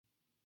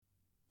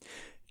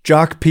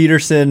Jock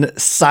Peterson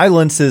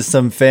silences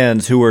some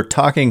fans who were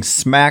talking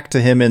smack to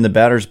him in the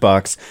batter's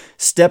box,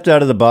 stepped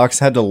out of the box,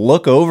 had to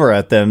look over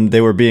at them. They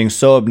were being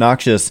so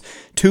obnoxious.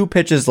 2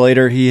 pitches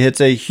later, he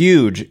hits a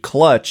huge,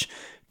 clutch,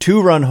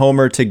 2-run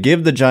homer to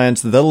give the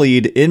Giants the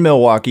lead in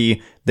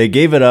Milwaukee. They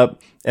gave it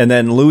up, and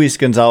then Luis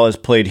Gonzalez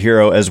played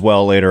hero as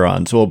well later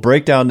on. So we'll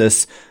break down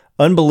this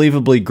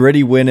unbelievably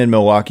gritty win in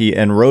Milwaukee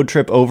and road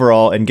trip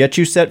overall and get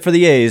you set for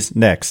the A's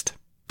next.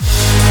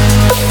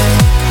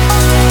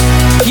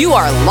 You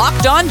are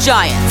Locked On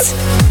Giants,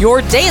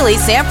 your daily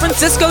San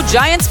Francisco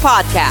Giants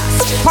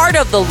podcast. Part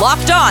of the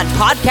Locked On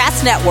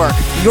Podcast Network,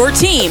 your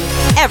team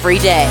every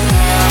day.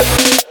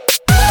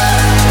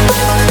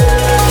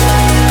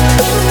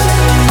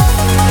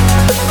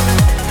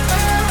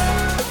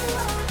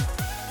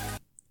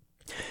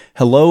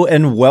 Hello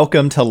and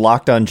welcome to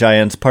Locked On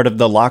Giants, part of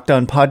the Locked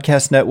On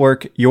Podcast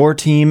Network, your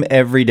team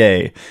every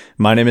day.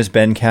 My name is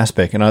Ben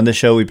Kaspick, and on this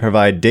show we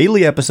provide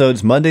daily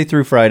episodes Monday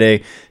through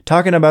Friday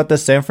talking about the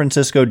San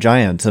Francisco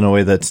Giants in a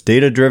way that's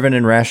data-driven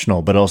and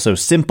rational, but also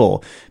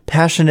simple,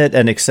 passionate,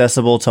 and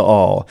accessible to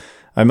all.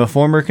 I'm a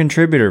former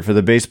contributor for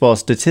the baseball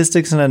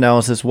statistics and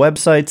analysis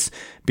websites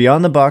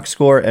Beyond the Box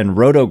Score and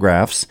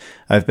Rotographs.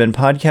 I've been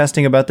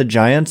podcasting about the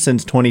Giants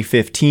since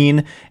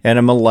 2015, and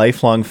I'm a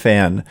lifelong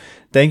fan.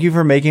 Thank you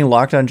for making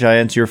Locked On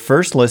Giants your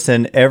first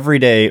listen every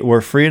day. We're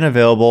free and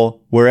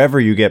available wherever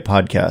you get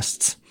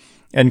podcasts.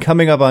 And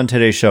coming up on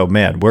today's show,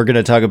 man, we're going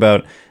to talk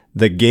about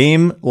the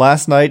game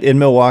last night in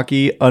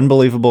Milwaukee,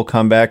 unbelievable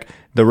comeback,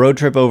 the road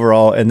trip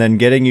overall, and then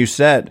getting you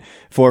set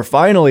for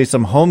finally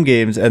some home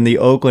games and the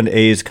Oakland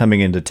A's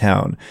coming into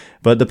town.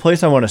 But the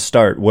place I want to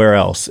start, where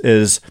else,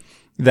 is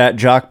that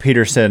Jock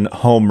Peterson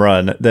home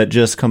run that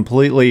just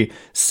completely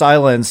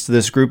silenced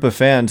this group of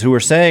fans who were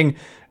saying,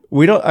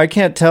 I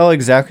can't tell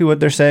exactly what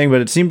they're saying, but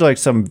it seemed like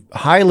some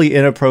highly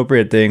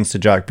inappropriate things to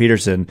Jock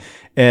Peterson.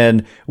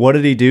 And what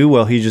did he do?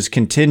 Well, he just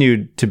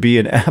continued to be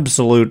an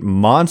absolute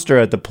monster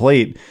at the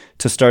plate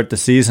to start the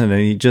season. And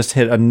he just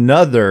hit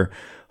another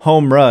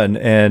home run,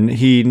 and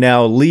he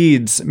now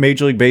leads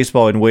Major League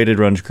Baseball in weighted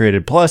runs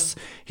created. Plus,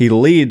 he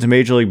leads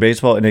Major League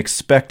Baseball in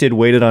expected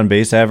weighted on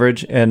base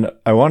average, and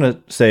I want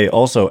to say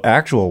also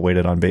actual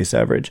weighted on base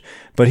average.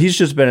 But he's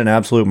just been an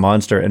absolute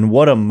monster, and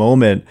what a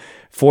moment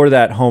for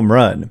that home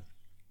run.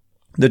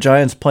 The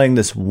Giants playing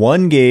this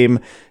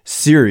one-game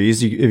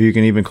series, if you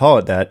can even call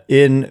it that,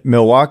 in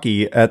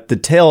Milwaukee at the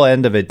tail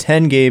end of a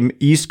 10-game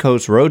East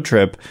Coast road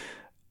trip,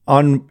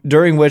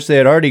 during which they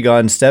had already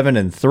gone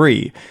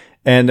 7-3.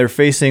 And they're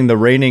facing the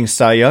reigning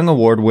Cy Young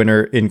Award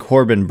winner in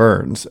Corbin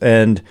Burnes.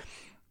 And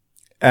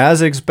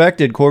as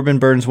expected, Corbin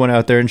Burnes went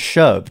out there and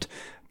shoved.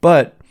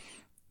 But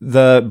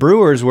the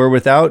Brewers were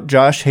without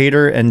Josh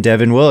Hader and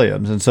Devin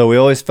Williams. And so we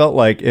always felt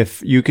like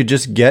if you could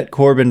just get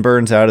Corbin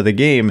Burnes out of the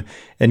game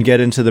and get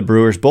into the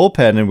Brewers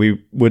bullpen, and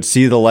we would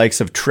see the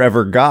likes of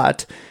Trevor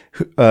Gott,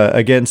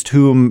 against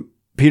whom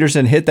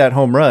Peterson hit that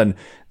home run,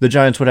 the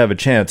Giants would have a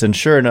chance. And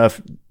sure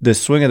enough,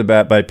 this swing of the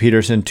bat by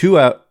Peterson, two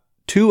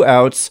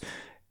outs,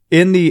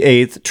 in the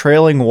 8th,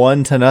 trailing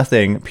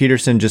 1-0,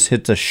 Peterson just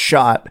hits a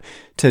shot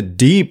to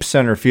deep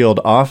center field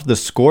off the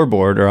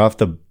scoreboard, or off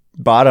the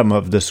bottom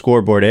of the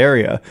scoreboard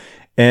area.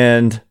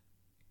 And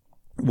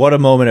what a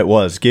moment it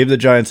was. Gave the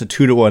Giants a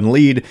 2-1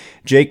 lead.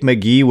 Jake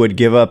McGee would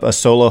give up a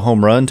solo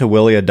home run to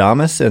Willy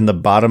Adames in the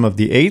bottom of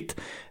the 8th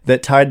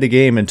that tied the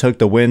game and took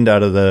the wind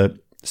out of the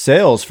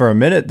sails for a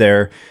minute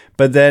there.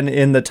 But then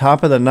in the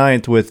top of the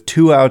 9th, with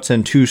 2 outs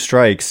and 2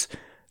 strikes,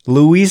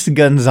 Luis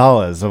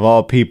Gonzalez, of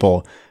all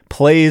people,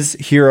 plays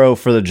hero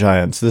for the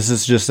Giants. This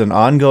is just an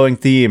ongoing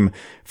theme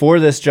for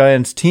this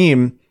Giants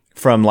team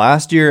from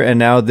last year, and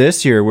now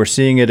this year we're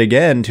seeing it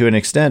again to an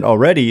extent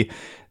already,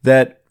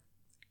 that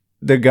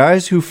the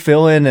guys who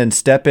fill in and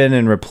step in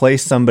and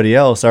replace somebody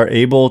else are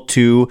able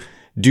to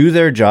do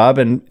their job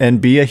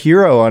and be a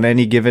hero on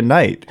any given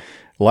night.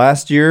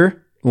 Last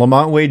year,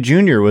 Lamont Wade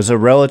Jr. was a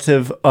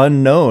relative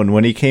unknown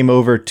when he came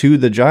over to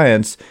the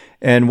Giants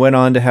and went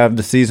on to have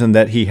the season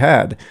that he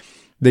had.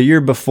 The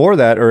year before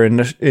that, or in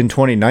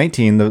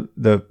 2019,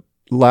 the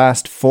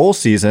last full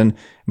season,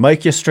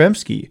 Mike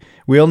Yastrzemski.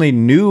 We only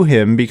knew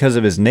him because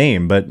of his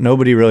name, but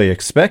nobody really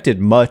expected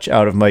much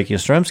out of Mike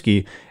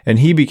Yastrzemski, and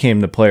he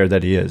became the player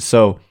that he is.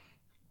 So,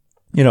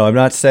 I'm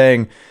not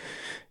saying,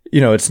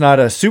 it's not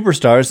a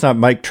superstar, it's not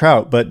Mike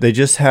Trout, but they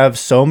just have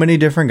so many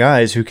different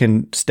guys who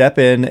can step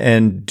in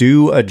and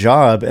do a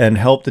job and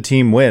help the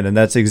team win. And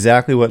that's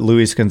exactly what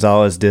Luis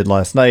Gonzalez did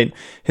last night.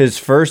 His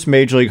first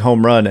Major League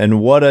home run, and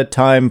what a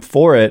time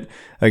for it.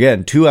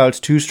 Again, 2 outs,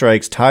 2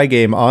 strikes, tie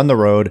game on the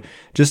road.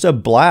 Just a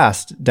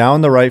blast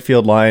down the right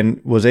field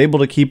line, was able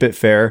to keep it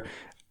fair.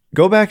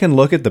 Go back and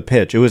look at the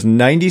pitch. It was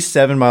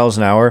 97 miles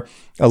an hour,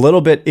 a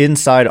little bit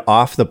inside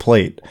off the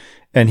plate.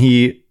 And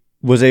he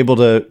was able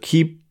to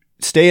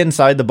stay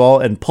inside the ball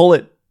and pull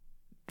it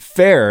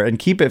fair and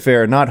keep it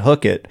fair, not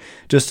hook it.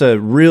 Just a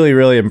really,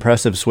 really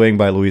impressive swing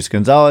by Luis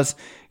Gonzalez.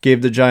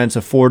 Gave the Giants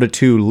a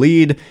 4-2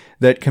 lead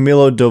that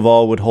Camilo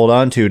Doval would hold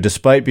on to,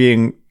 despite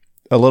being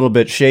a little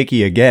bit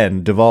shaky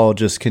again. Doval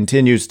just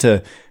continues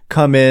to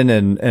come in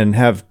and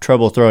have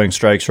trouble throwing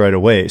strikes right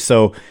away.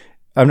 So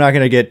I'm not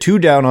going to get too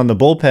down on the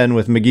bullpen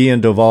with McGee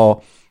and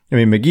Duvall. I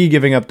mean, McGee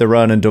giving up the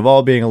run and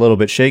Duvall being a little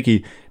bit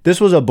shaky.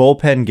 This was a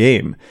bullpen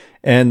game,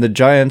 and the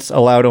Giants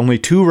allowed only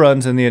 2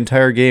 runs in the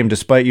entire game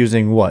despite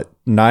using,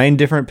 9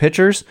 different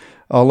pitchers?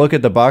 I'll look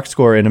at the box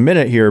score in a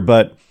minute here,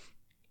 but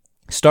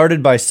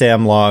started by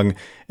Sam Long,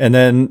 and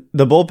then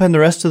the bullpen the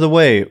rest of the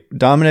way,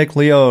 Dominic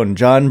Leone,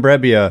 John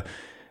Brebbia,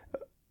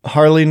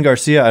 Harleen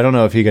Garcia, I don't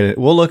know if he got it.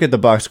 We'll look at the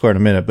box score in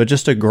a minute, but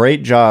just a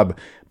great job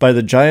by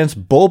the Giants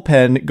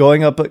bullpen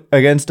going up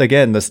against,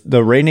 again,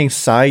 the reigning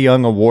Cy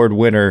Young Award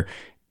winner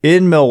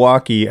in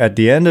Milwaukee at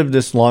the end of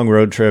this long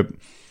road trip.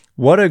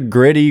 What a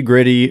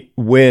gritty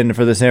win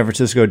for the San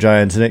Francisco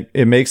Giants. And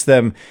it makes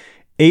them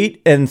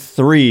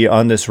 8-3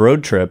 on this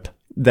road trip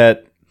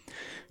that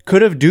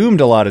could have doomed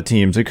a lot of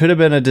teams. It could have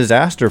been a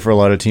disaster for a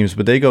lot of teams,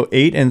 but they go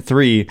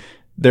 8-3,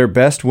 their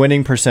best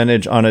winning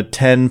percentage on a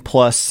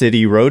 10-plus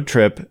city road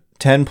trip,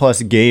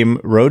 10-plus game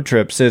road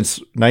trip since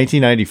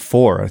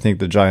 1994, I think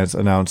the Giants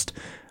announced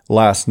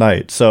last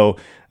night. So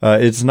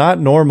it's not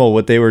normal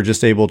what they were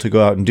just able to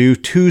go out and do.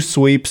 2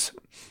 sweeps,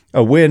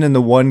 a win in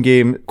the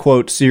 1-game,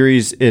 quote,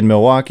 series in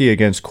Milwaukee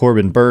against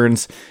Corbin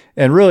Burns.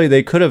 And really,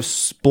 they could have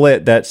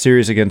split that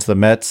series against the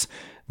Mets.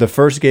 The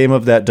first game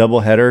of that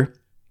doubleheader,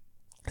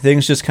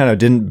 things just kind of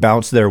didn't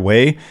bounce their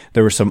way.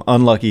 There were some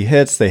unlucky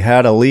hits. They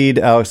had a lead.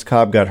 Alex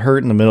Cobb got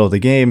hurt in the middle of the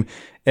game,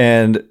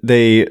 and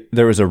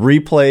there was a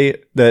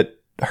replay that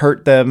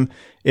hurt them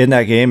in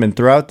that game. And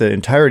throughout the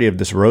entirety of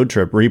this road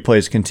trip,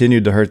 replays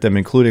continued to hurt them,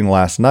 including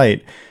last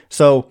night.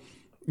 So,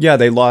 yeah,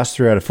 they lost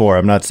 3 out of 4.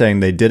 I'm not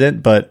saying they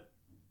didn't, but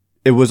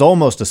it was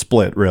almost a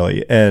split,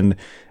 really. And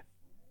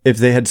if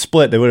they had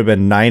split, they would have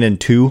been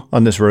 9-2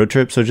 on this road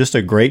trip. So just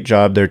a great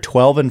job. They're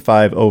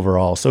 12-5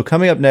 overall. So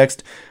coming up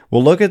next,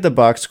 we'll look at the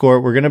box score.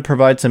 We're going to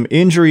provide some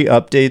injury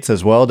updates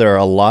as well. There are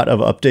a lot of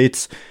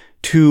updates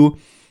to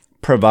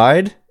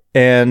provide.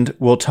 And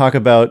we'll talk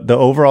about the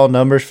overall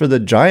numbers for the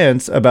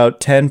Giants about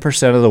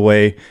 10% of the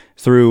way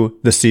through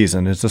the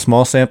season. It's a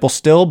small sample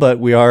still, but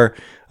we are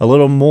a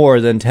little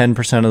more than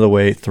 10% of the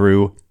way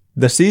through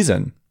the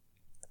season.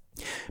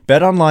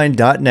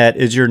 BetOnline.net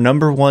is your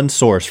number one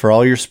source for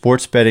all your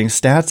sports betting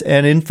stats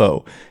and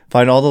info.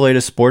 Find all the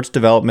latest sports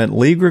development,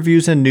 league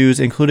reviews, and news,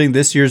 including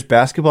this year's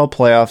basketball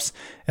playoffs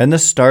and the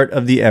start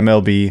of the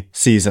MLB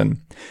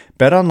season.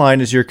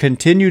 BetOnline is your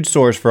continued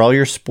source for all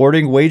your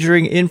sporting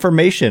wagering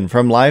information,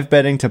 from live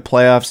betting to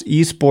playoffs,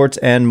 esports,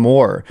 and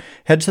more.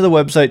 Head to the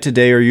website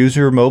today or use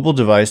your mobile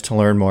device to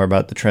learn more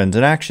about the trends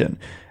in action.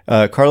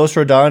 Carlos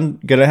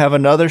Rodon going to have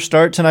another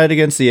start tonight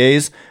against the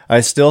A's.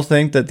 I still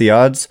think that the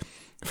odds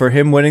for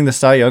him winning the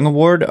Cy Young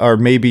Award are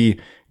maybe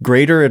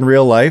greater in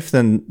real life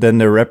than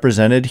they're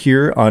represented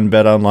here on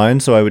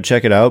BetOnline, so I would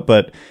check it out.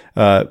 But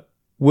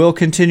we'll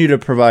continue to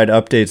provide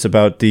updates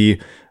about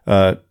the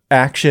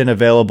action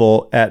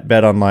available at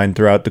BetOnline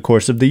throughout the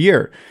course of the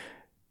year.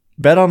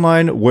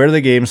 BetOnline, where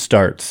the game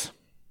starts.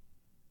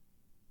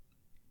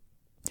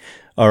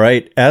 All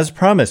right, as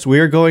promised, we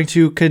are going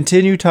to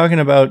continue talking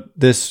about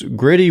this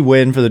gritty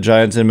win for the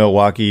Giants in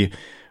Milwaukee.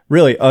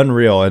 Really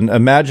unreal, and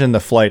imagine the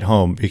flight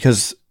home,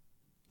 because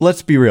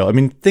let's be real. I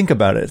mean, think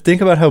about it. Think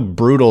about how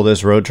brutal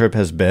this road trip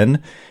has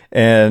been.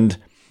 And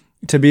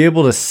to be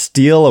able to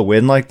steal a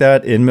win like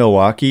that in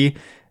Milwaukee,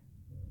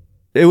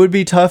 it would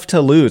be tough to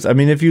lose. I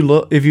mean, if you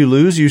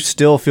lose, you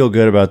still feel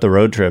good about the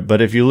road trip.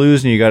 But if you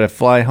lose and you got to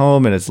fly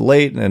home and it's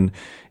late and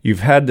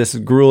you've had this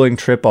grueling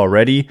trip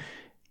already,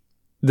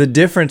 the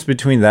difference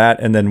between that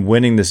and then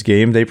winning this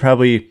game, they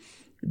probably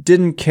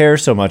didn't care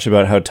so much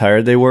about how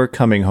tired they were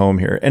coming home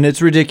here. And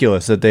it's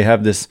ridiculous that they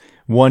have this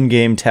one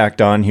game tacked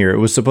on here. It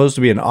was supposed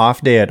to be an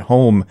off day at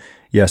home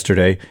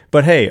yesterday,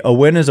 but hey, a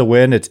win is a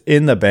win. It's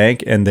in the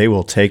bank and they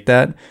will take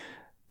that.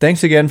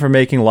 Thanks again for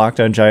making Locked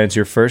On Giants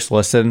your first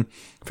listen.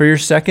 For your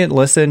second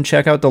listen,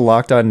 check out the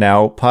Locked On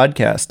Now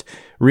podcast.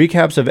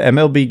 Recaps of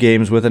MLB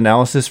games with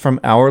analysis from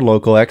our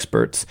local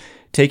experts,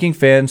 taking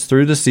fans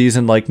through the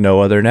season like no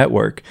other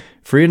network.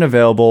 Free and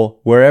available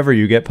wherever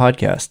you get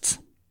podcasts.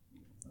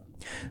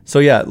 So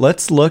yeah,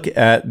 let's look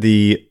at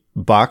the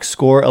box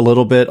score a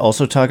little bit.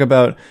 Also talk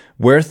about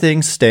where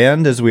things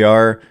stand as we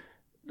are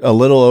a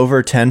little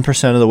over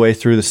 10% of the way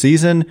through the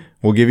season.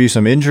 We'll give you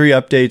some injury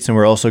updates, and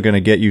we're also going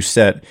to get you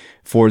set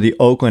for the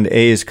Oakland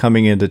A's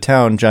coming into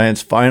town.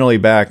 Giants finally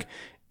back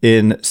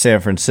in San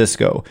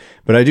Francisco.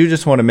 But I do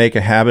just want to make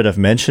a habit of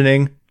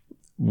mentioning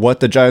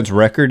what the Giants'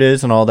 record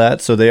is and all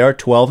that. So they are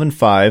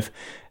 12-5.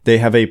 They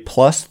have a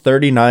plus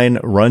 39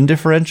 run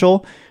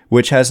differential,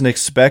 which has an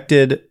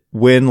expected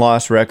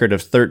win-loss record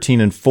of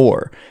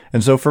 13-4.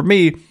 And so for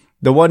me,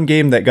 the one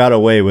game that got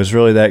away was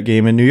really that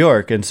game in New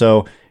York. And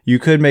so you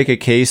could make a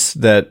case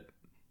that's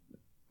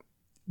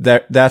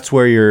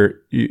where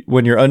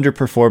when you're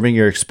underperforming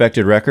your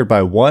expected record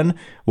by 1,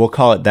 we'll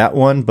call it that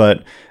one.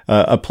 But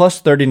a plus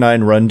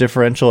 39 run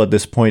differential at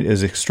this point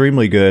is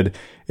extremely good.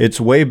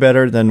 It's way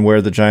better than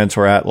where the Giants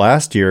were at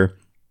last year.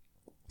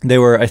 They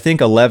were, I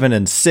think,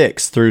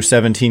 11-6 through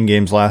 17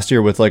 games last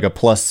year with like a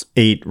plus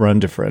 8 run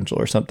differential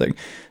or something.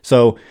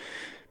 So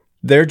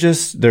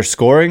they're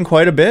scoring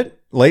quite a bit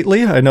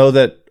lately. I know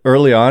that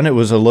early on it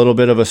was a little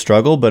bit of a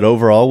struggle, but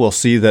overall we'll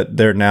see that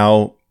they're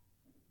now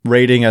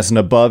rating as an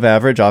above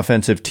average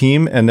offensive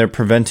team, and they're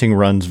preventing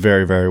runs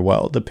very, very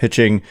well. The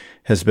pitching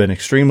has been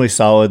extremely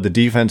solid. The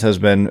defense has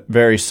been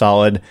very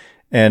solid.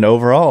 And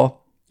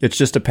overall, it's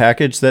just a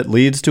package that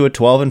leads to a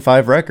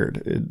 12-5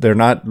 record. They're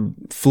not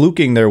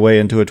fluking their way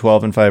into a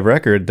 12-5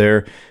 record.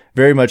 They're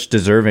very much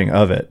deserving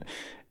of it.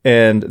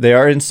 And they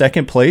are in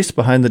second place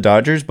behind the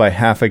Dodgers by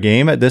half a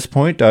game at this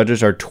point.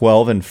 Dodgers are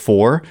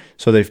 12-4,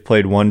 so they've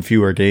played one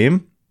fewer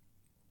game.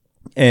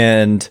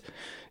 And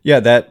yeah,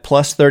 that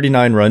plus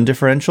 39 run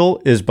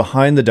differential is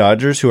behind the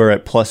Dodgers, who are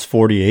at plus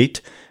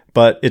 48,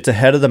 but it's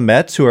ahead of the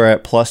Mets, who are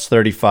at plus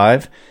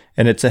 35,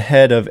 and it's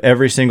ahead of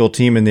every single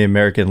team in the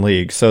American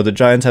League. So the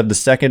Giants have the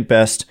second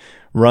best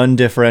run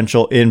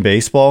differential in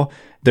baseball.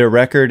 Their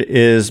record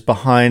is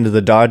behind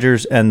the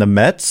Dodgers and the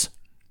Mets,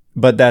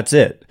 but that's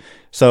it.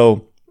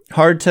 So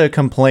hard to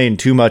complain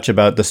too much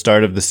about the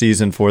start of the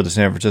season for the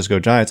San Francisco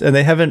Giants, and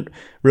they haven't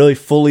really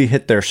fully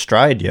hit their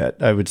stride yet.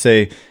 I would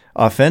say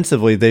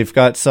offensively, they've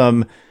got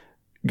some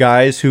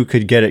guys who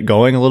could get it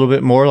going a little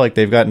bit more. Like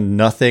they've gotten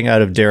nothing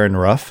out of Darren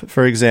Ruff,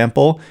 for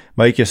example.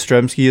 Mike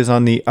Yastrzemski is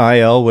on the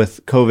IL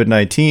with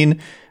COVID-19.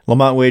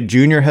 Lamont Wade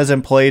Jr.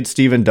 hasn't played.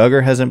 Steven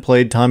Duggar hasn't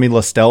played. Tommy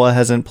La Stella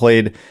hasn't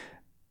played.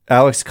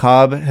 Alex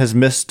Cobb has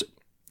missed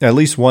at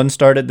least one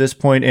start at this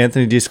point.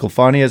 Anthony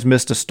DeSclafani has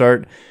missed a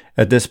start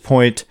at this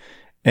point,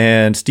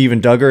 and Steven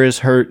Duggar is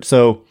hurt.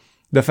 So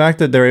the fact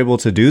that they're able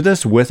to do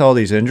this with all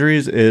these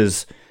injuries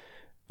is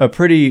a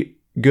pretty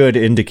good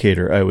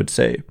indicator, I would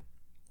say.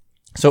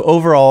 So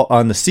overall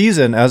on the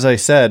season, as I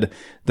said,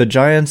 the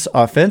Giants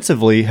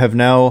offensively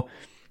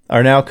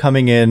are now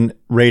coming in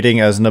rating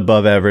as an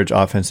above average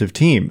offensive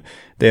team.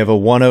 They have a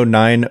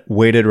 109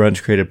 weighted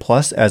runs created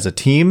plus as a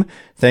team.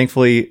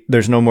 Thankfully,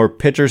 there's no more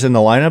pitchers in the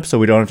lineup, so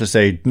we don't have to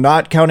say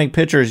not counting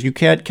pitchers. You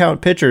can't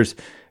count pitchers,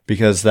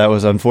 because that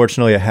was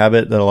unfortunately a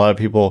habit that a lot of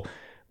people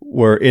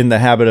were in the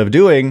habit of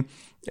doing,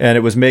 and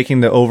it was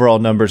making the overall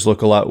numbers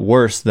look a lot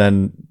worse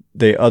than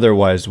they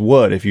otherwise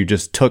would if you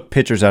just took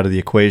pitchers out of the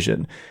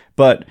equation.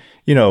 But,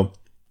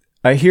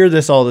 I hear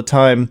this all the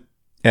time,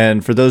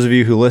 and for those of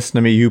you who listen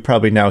to me, you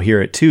probably now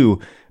hear it too,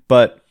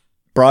 but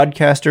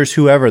broadcasters,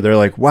 whoever, they're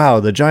like, wow,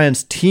 the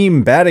Giants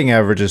team batting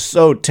average is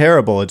so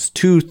terrible. It's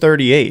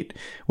 .238.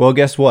 Well,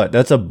 guess what?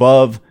 That's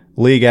above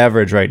league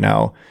average right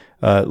now.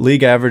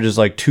 League average is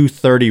like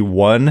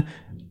 .231,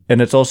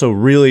 and it's also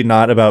really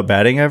not about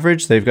batting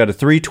average. They've got a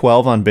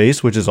 .312 on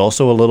base, which is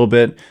also a little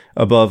bit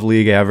above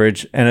league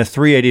average, and a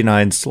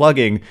 .389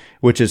 slugging,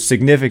 which is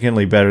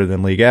significantly better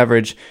than league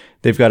average.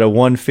 They've got a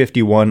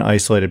 .151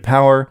 isolated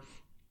power,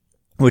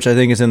 which I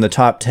think is in the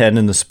top 10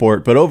 in the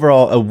sport, but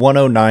overall a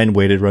 109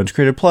 weighted runs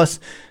created plus.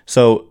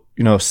 So,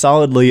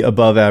 solidly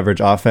above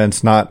average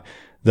offense, not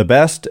the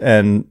best,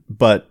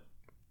 but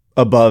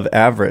above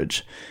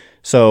average.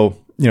 So,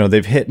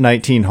 they've hit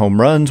 19 home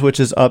runs, which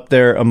is up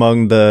there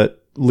among the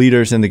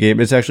leaders in the game.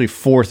 It's actually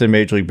fourth in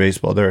Major League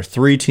Baseball. There are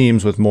three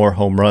teams with more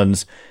home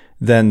runs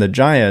than the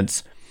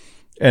Giants.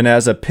 And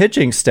as a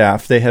pitching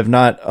staff, they have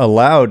not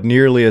allowed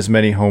nearly as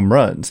many home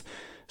runs.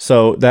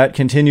 So that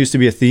continues to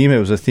be a theme. It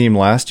was a theme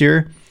last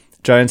year.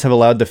 Giants have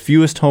allowed the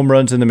fewest home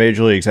runs in the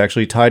major leagues,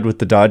 actually tied with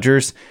the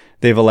Dodgers.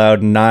 They've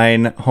allowed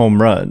 9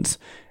 home runs.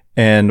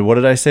 And what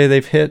did I say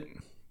they've hit?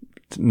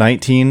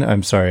 19?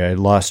 I'm sorry, I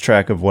lost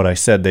track of what I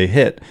said they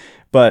hit.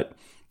 But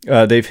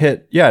they've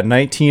hit,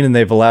 19, and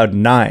they've allowed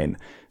 9.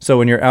 So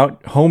when you're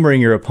out homering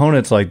your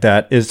opponents like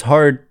that, it's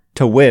hard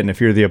to win if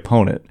you're the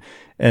opponent.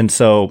 And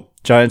so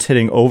Giants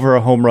hitting over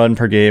a home run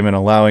per game and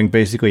allowing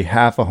basically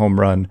half a home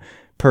run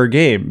per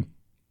game.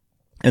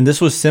 And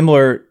this was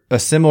a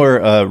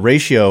similar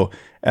ratio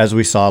as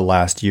we saw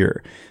last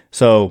year.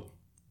 So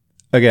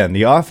again,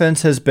 the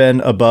offense has been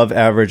above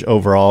average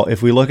overall.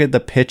 If we look at the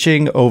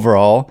pitching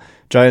overall,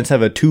 Giants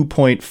have a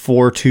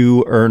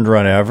 2.42 earned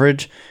run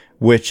average,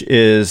 which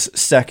is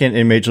second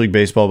in Major League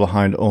Baseball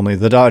behind only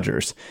the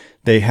Dodgers.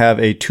 They have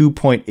a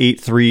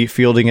 2.83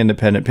 fielding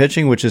independent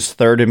pitching, which is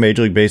third in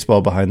Major League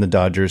Baseball behind the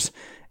Dodgers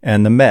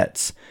and the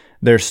Mets.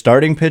 Their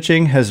starting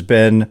pitching has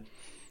been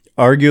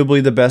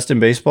arguably the best in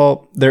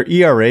baseball. Their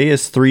ERA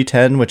is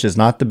 3.10, which is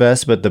not the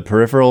best, but the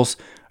peripherals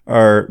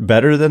are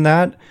better than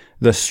that.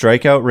 The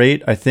strikeout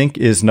rate, I think,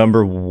 is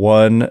number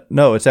 1.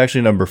 No, it's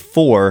actually number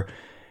 4.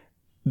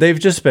 They've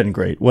just been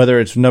great. Whether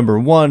it's number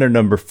 1 or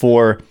number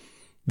 4,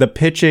 the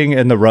pitching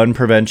and the run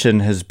prevention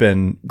has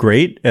been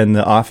great, and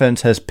the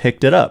offense has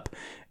picked it up.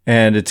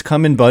 And it's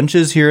come in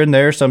bunches here and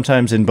there,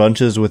 sometimes in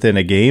bunches within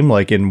a game,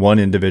 like in one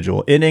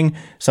individual inning,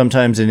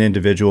 sometimes in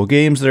individual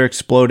games they're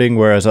exploding,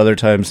 whereas other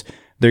times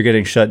they're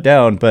getting shut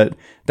down. But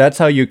that's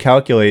how you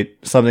calculate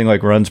something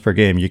like runs per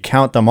game. You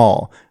count them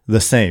all the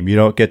same. You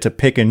don't get to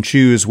pick and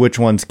choose which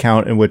ones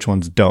count and which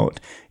ones don't.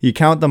 You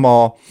count them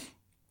all.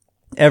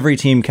 Every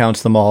team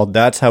counts them all.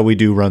 That's how we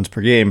do runs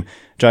per game.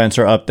 Giants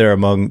are up there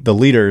among the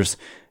leaders,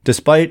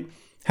 despite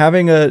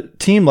having a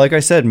team, like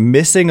I said,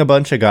 missing a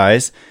bunch of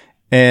guys.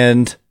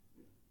 And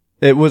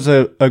it was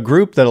a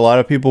group that a lot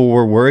of people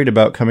were worried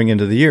about coming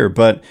into the year,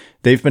 but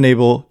they've been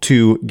able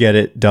to get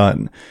it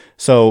done.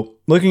 So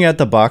looking at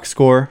the box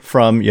score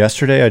from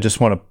yesterday, I just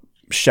want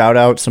to shout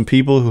out some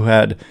people who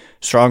had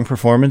strong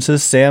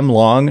performances. Sam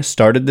Long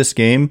started this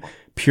game,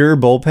 pure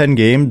bullpen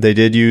game. They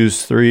did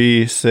use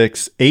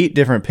 8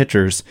 different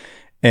pitchers,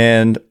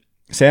 and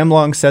Sam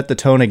Long set the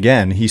tone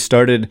again. He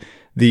started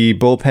the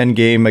bullpen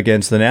game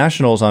against the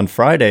Nationals on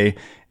Friday,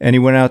 and he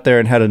went out there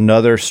and had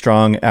another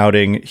strong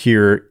outing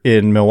here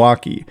in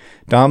Milwaukee.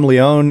 Dom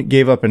Leone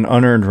gave up an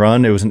unearned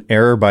run. It was an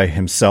error by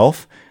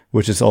himself,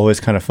 which is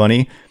always kind of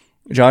funny.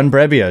 John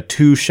Brebbia,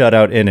 2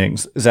 shutout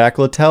innings. Zach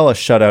Littell, a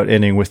shutout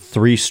inning with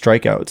 3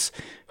 strikeouts.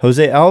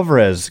 Jose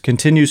Alvarez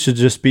continues to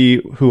just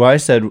be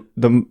Jose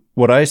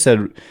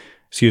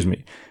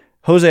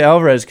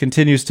Alvarez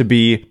continues to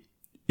be,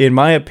 in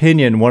my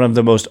opinion, one of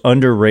the most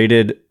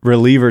underrated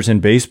relievers in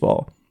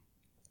baseball.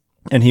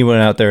 And he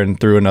went out there and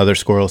threw another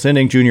scoreless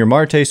inning. Junior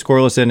Marte,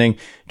 scoreless inning.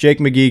 Jake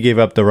McGee gave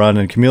up the run,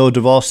 and Camilo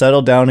Duvall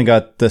settled down and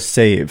got the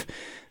save.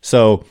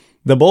 So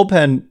the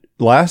bullpen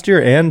last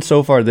year and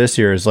so far this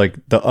year is like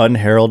the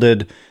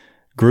unheralded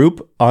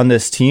group on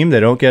this team. They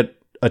don't get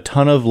a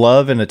ton of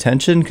love and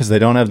attention because they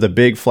don't have the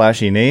big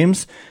flashy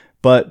names,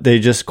 but they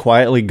just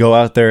quietly go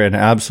out there and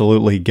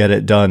absolutely get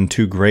it done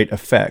to great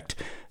effect.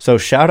 So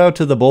shout out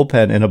to the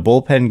bullpen in a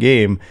bullpen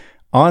game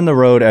on the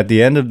road at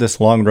the end of this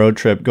long road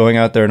trip, going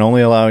out there and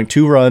only allowing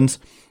 2 runs,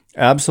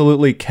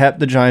 absolutely kept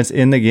the Giants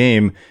in the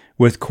game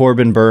with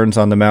Corbin Burnes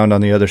on the mound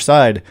on the other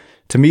side.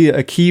 To me,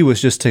 a key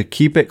was just to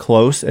keep it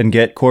close and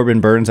get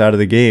Corbin Burnes out of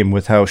the game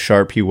with how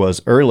sharp he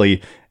was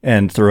early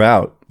and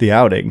throughout the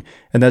outing.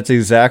 And that's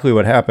exactly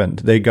what happened.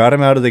 They got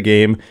him out of the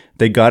game.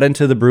 They got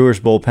into the Brewers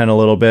bullpen a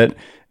little bit,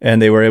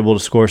 and they were able to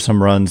score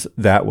some runs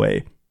that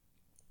way.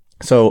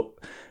 So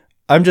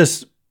I'm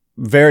just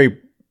very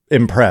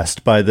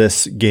impressed by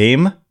this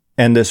game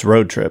and this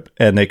road trip.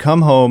 And they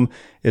come home.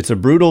 It's a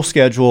brutal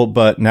schedule,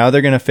 but now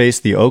they're going to face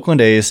the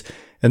Oakland A's.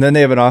 And then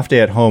they have an off day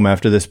at home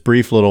after this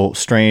brief little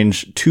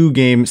strange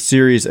 2-game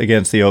series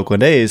against the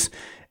Oakland A's.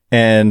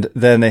 And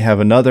then they have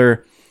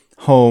another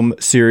home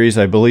series,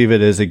 I believe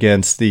it is,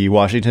 against the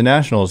Washington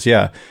Nationals.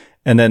 Yeah.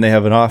 And then they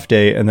have an off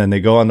day, and then they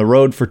go on the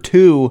road for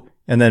 2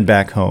 and then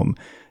back home.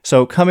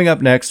 So coming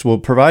up next, we'll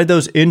provide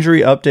those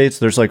injury updates.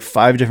 There's like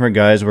 5 different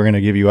guys we're going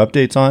to give you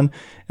updates on,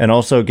 and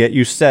also get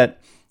you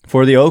set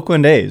for the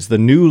Oakland A's, the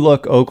new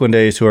look Oakland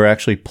A's, who are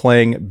actually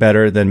playing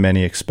better than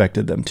many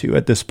expected them to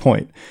at this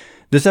point.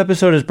 This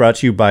episode is brought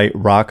to you by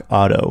Rock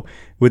Auto.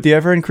 With the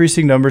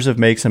ever-increasing numbers of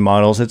makes and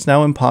models, it's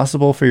now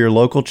impossible for your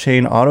local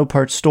chain auto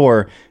parts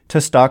store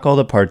to stock all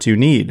the parts you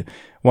need.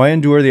 Why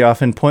endure the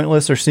often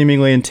pointless or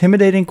seemingly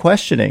intimidating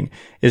questioning?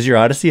 Is your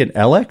Odyssey an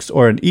LX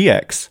or an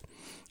EX?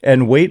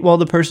 And wait while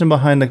the person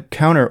behind the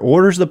counter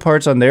orders the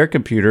parts on their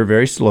computer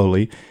very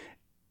slowly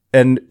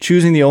and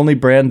choosing the only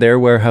brand their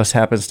warehouse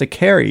happens to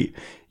carry.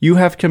 You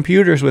have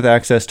computers with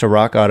access to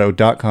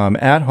rockauto.com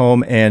at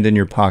home and in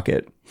your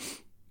pocket.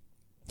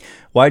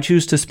 Why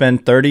choose to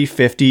spend 30,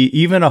 50,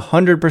 even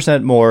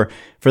 100% more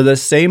for the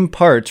same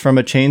parts from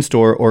a chain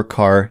store or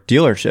car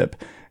dealership?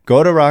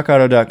 Go to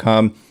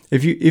rockauto.com.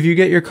 If you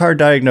get your car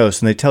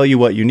diagnosed and they tell you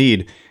what you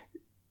need,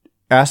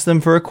 ask them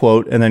for a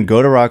quote and then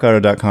go to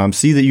rockauto.com.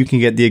 See that you can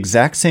get the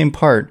exact same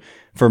part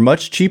for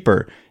much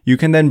cheaper. You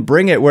can then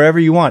bring it wherever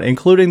you want,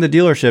 including the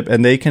dealership,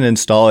 and they can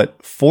install it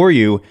for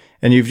you,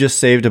 and you've just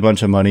saved a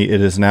bunch of money.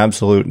 It is an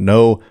absolute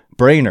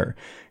no-brainer.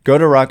 Go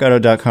to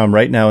rockauto.com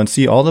right now and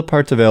see all the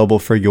parts available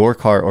for your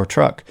car or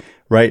truck.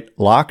 Right?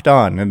 Locked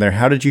On in their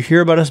How Did You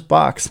Hear About Us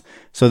box,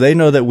 so they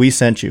know that we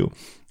sent you.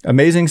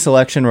 Amazing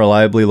selection,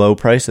 reliably low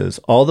prices.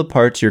 All the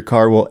parts your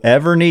car will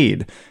ever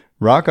need.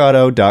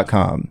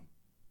 rockauto.com.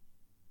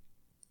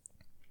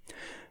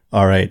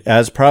 All right,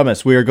 as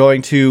promised, we are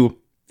going to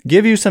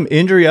give you some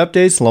injury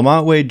updates.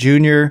 LaMonte Wade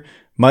Jr.,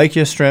 Mike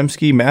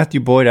Yastrzemski, Matthew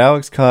Boyd,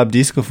 Alex Cobb,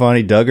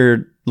 DeSclafani,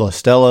 Duggar, La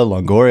Stella,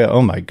 Longoria.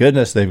 Oh my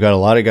goodness, they've got a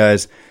lot of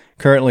guys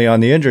currently on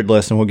the injured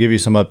list, and we'll give you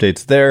some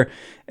updates there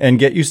and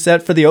get you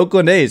set for the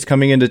Oakland A's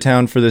coming into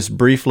town for this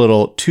brief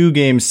little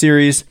 2-game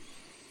series.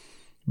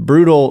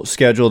 Brutal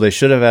schedule. They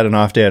should have had an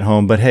off day at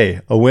home, but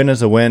hey, a win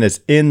is a win. It's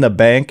in the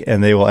bank,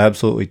 and they will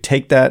absolutely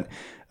take that.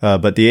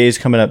 But the A's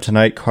coming up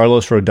tonight,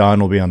 Carlos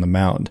Rodon will be on the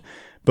mound.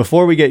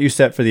 Before we get you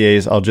set for the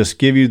A's, I'll just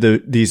give you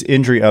these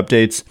injury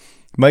updates.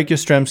 Mike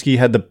Yastrzemski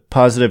had the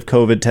positive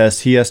COVID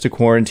test. He has to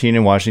quarantine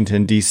in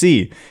Washington,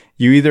 D.C.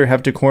 You either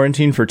have to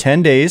quarantine for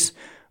 10 days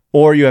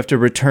or you have to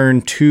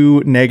return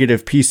 2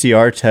 negative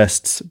PCR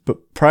tests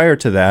prior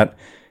to that,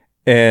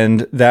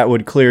 and that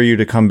would clear you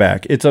to come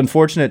back. It's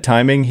unfortunate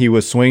timing. He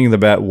was swinging the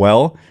bat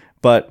well,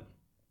 but,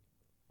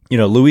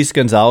 Luis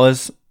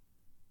Gonzalez,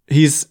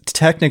 he's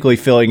technically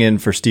filling in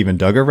for Steven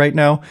Duggar right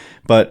now,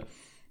 but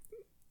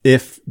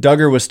if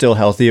Duggar was still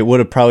healthy, it would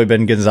have probably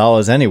been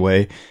Gonzalez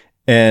anyway,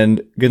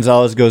 and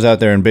Gonzalez goes out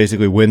there and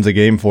basically wins a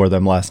game for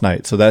them last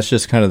night. So that's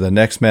just kind of the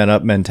next man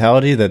up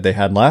mentality that they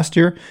had last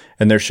year,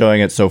 and they're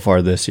showing it so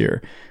far this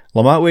year.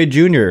 LaMonte Wade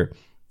Jr.,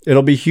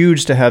 it'll be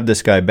huge to have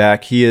this guy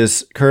back. He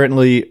is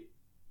currently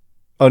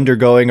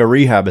undergoing a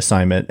rehab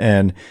assignment,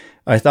 and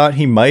I thought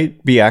he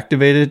might be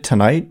activated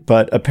tonight,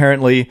 but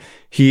apparently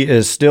he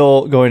is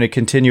still going to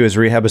continue his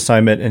rehab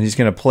assignment, and he's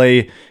going to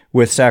play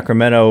with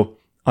Sacramento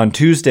on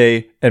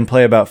Tuesday and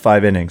play about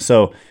 5 innings.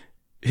 So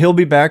he'll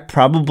be back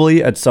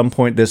probably at some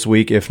point this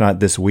week, if not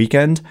this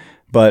weekend,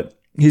 but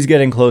he's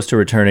getting close to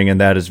returning,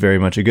 and that is very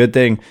much a good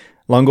thing.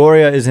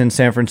 Longoria is in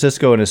San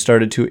Francisco and has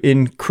started to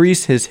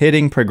increase his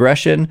hitting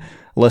progression.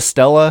 La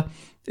Stella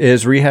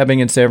is rehabbing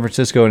in San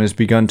Francisco and has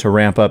begun to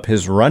ramp up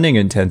his running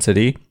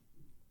intensity.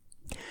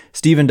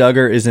 Steven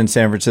Duggar is in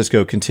San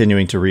Francisco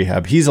continuing to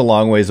rehab. He's a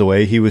long ways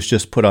away. He was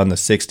just put on the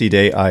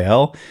 60-day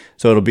IL,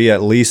 so it'll be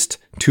at least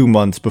 2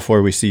 months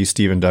before we see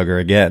Steven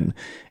Duggar again.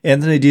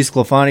 Anthony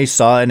DeSclafani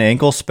saw an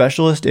ankle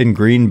specialist in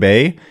Green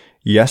Bay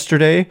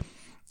yesterday,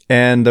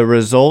 and the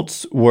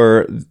results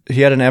were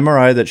he had an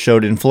MRI that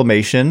showed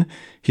inflammation.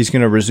 He's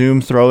going to resume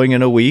throwing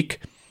in a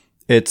week.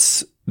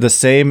 It's the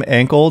same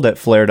ankle that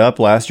flared up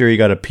last year. He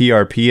got a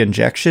PRP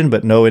injection,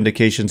 but no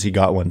indications he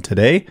got one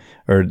today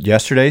or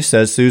yesterday,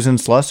 says Susan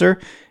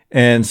Slusser.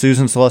 And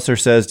Susan Slusser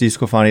says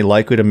DeSclafani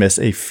likely to miss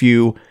a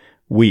few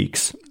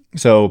weeks.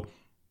 So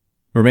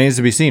remains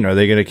to be seen. Are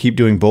they going to keep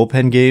doing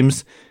bullpen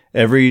games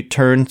every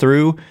turn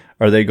through?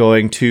 Are they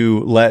going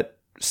to let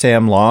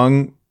Sam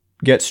Long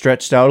get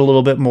stretched out a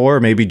little bit more?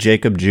 Maybe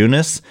Jacob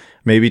Junis,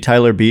 maybe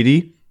Tyler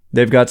Beede.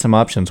 They've got some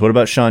options. What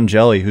about Sean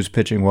Jelly, who's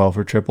pitching well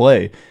for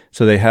AAA?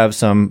 So they have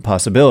some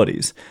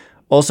possibilities.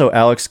 Also,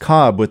 Alex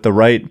Cobb with the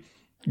right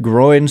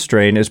groin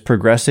strain is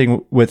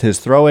progressing with his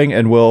throwing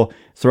and will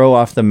throw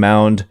off the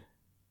mound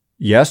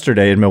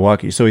yesterday in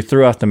Milwaukee. So he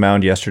threw off the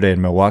mound yesterday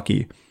in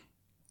Milwaukee.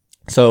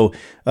 So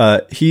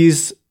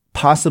he's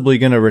possibly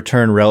going to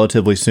return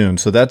relatively soon.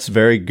 So that's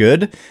very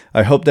good.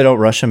 I hope they don't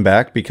rush him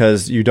back,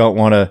 because you don't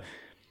want to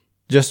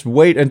just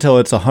wait until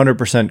it's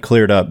 100%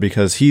 cleared up,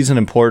 because he's an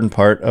important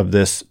part of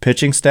this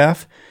pitching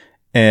staff.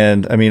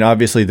 And I mean,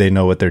 obviously they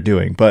know what they're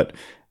doing, but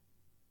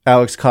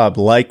Alex Cobb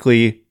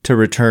likely to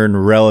return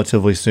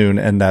relatively soon,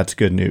 and that's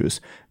good news.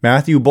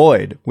 Matthew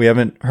Boyd, we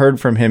haven't heard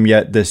from him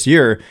yet this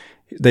year.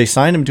 They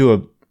signed him to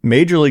a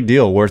major league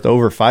deal worth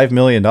over $5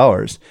 million,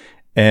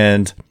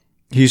 and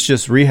he's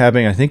just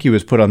rehabbing. I think he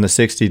was put on the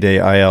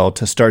 60-day IL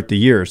to start the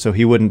year, so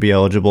he wouldn't be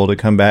eligible to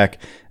come back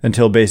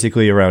until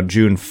basically around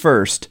June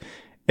 1st.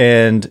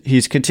 And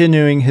he's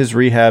continuing his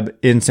rehab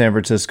in San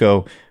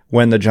Francisco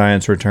when the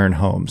Giants return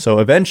home. So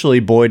eventually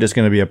Boyd is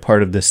going to be a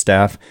part of this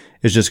staff.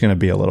 It's just going to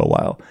be a little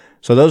while.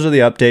 So those are the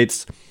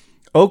updates.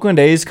 Oakland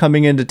A's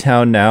coming into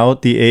town now.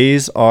 The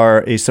A's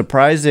are a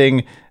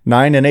surprising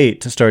 9-8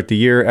 to start the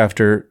year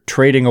after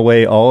trading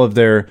away all of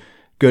their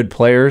good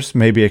players,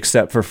 maybe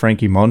except for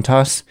Frankie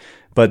Montas.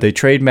 But they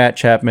trade Matt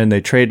Chapman,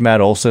 they trade Matt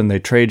Olson, they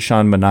trade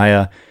Sean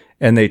Manaea,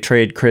 and they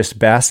trade Chris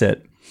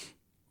Bassett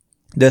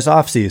this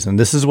offseason.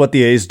 This is what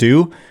the A's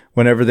do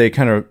whenever they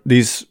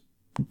these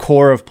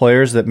core of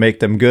players that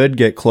make them good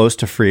get close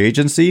to free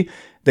agency.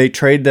 They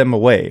trade them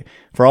away.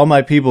 For all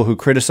my people who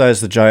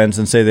criticize the Giants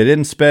and say they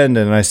didn't spend,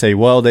 and I say,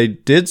 well, they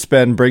did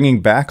spend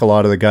bringing back a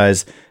lot of the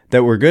guys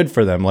that were good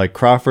for them, like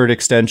Crawford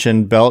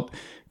extension, Belt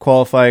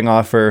qualifying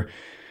offer,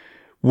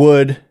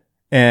 Wood,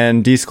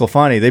 and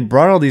DeSclafani. They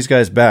brought all these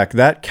guys back.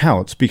 That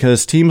counts,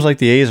 because teams like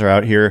the A's are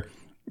out here.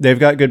 They've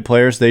got good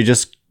players. They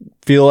just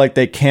feel like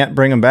they can't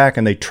bring them back,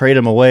 and they trade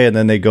them away, and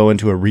then they go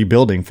into a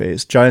rebuilding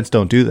phase. Giants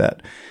don't do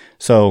that.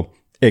 So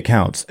it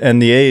counts.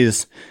 And the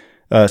A's,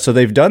 so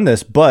they've done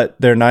this, but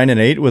they're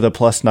 9-8 with a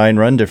 +9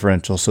 run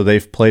differential. So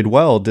they've played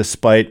well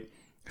despite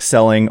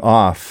selling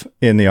off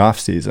in the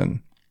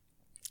offseason.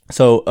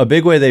 So a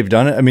big way they've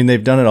done it, I mean,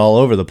 they've done it all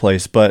over the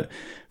place, but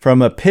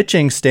from a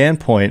pitching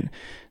standpoint,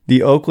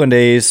 the Oakland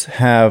A's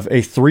have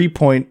a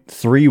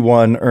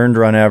 3.31 earned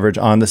run average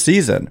on the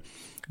season.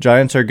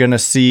 Giants are going to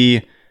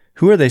see,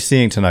 who are they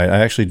seeing tonight? I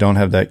actually don't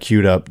have that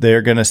queued up.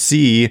 They're going to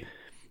see,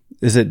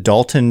 is it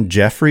Dalton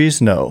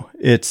Jeffries? No,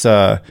 it's,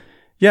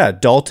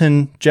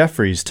 Dalton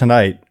Jeffries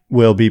tonight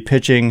will be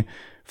pitching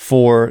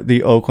for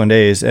the Oakland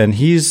A's. And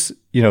he's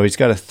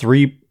got a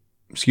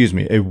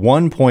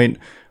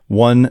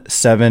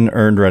 1.17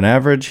 earned run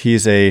average.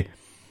 He's a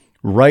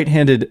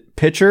right-handed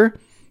pitcher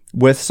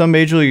with some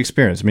major league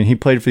experience. I mean, he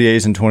played for the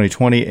A's in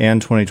 2020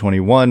 and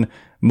 2021,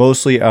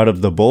 mostly out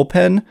of the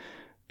bullpen.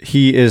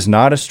 He is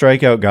not a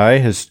strikeout guy.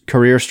 His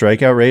career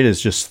strikeout rate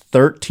is just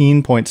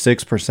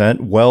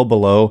 13.6%, well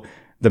below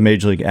the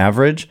major league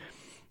average.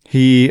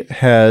 He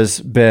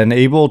has been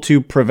able to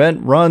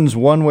prevent runs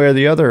one way or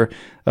the other,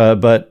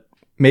 but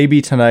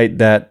maybe tonight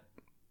that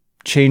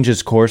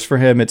changes course for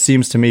him. It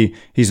seems to me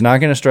he's not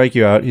going to strike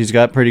you out. He's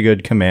got pretty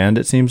good command,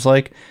 it seems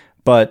like,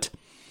 but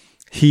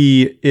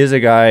he is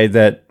a guy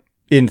that,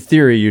 in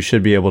theory, you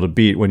should be able to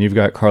beat when you've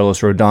got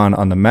Carlos Rodon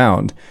on the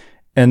mound.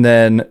 And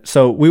then,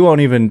 so we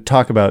won't even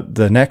talk about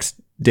the next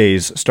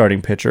day's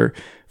starting pitcher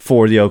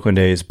for the Oakland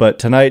A's. But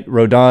tonight,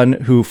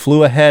 Rodon, who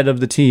flew ahead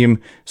of the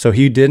team, so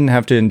he didn't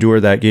have to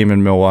endure that game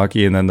in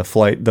Milwaukee and then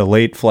the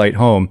late flight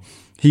home.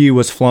 He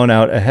was flown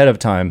out ahead of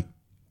time.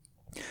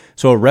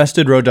 So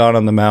rested Rodon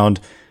on the mound.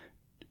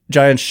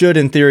 Giants should,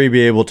 in theory,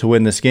 be able to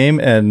win this game,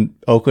 and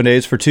Oakland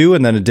A's for 2,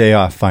 and then a day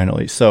off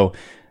finally. So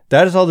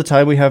that is all the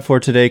time we have for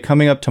today.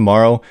 Coming up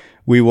tomorrow,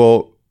 we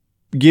will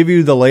give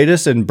you the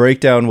latest and break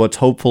down what's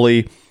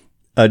hopefully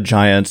a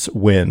Giants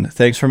win.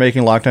 Thanks for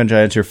making Locked On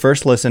Giants your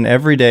first listen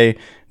every day.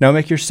 Now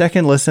make your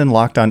second listen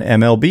Locked On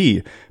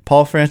MLB.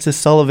 Paul Francis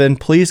Sullivan,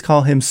 please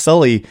call him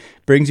Sully,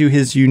 brings you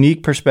his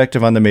unique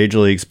perspective on the major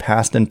leagues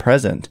past and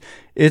present.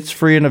 It's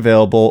free and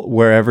available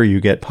wherever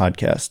you get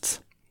podcasts.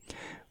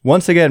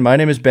 Once again, my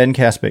name is Ben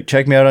Kaspick.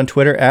 Check me out on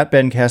Twitter at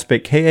Ben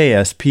Kaspick,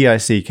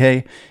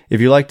 Kaspick.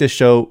 If you like this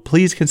show,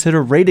 please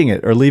consider rating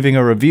it or leaving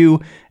a review.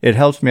 It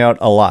helps me out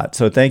a lot.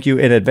 So thank you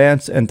in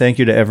advance, and thank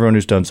you to everyone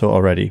who's done so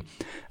already.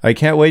 I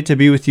can't wait to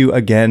be with you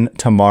again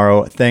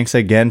tomorrow. Thanks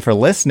again for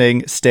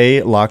listening.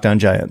 Stay Locked On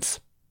Giants.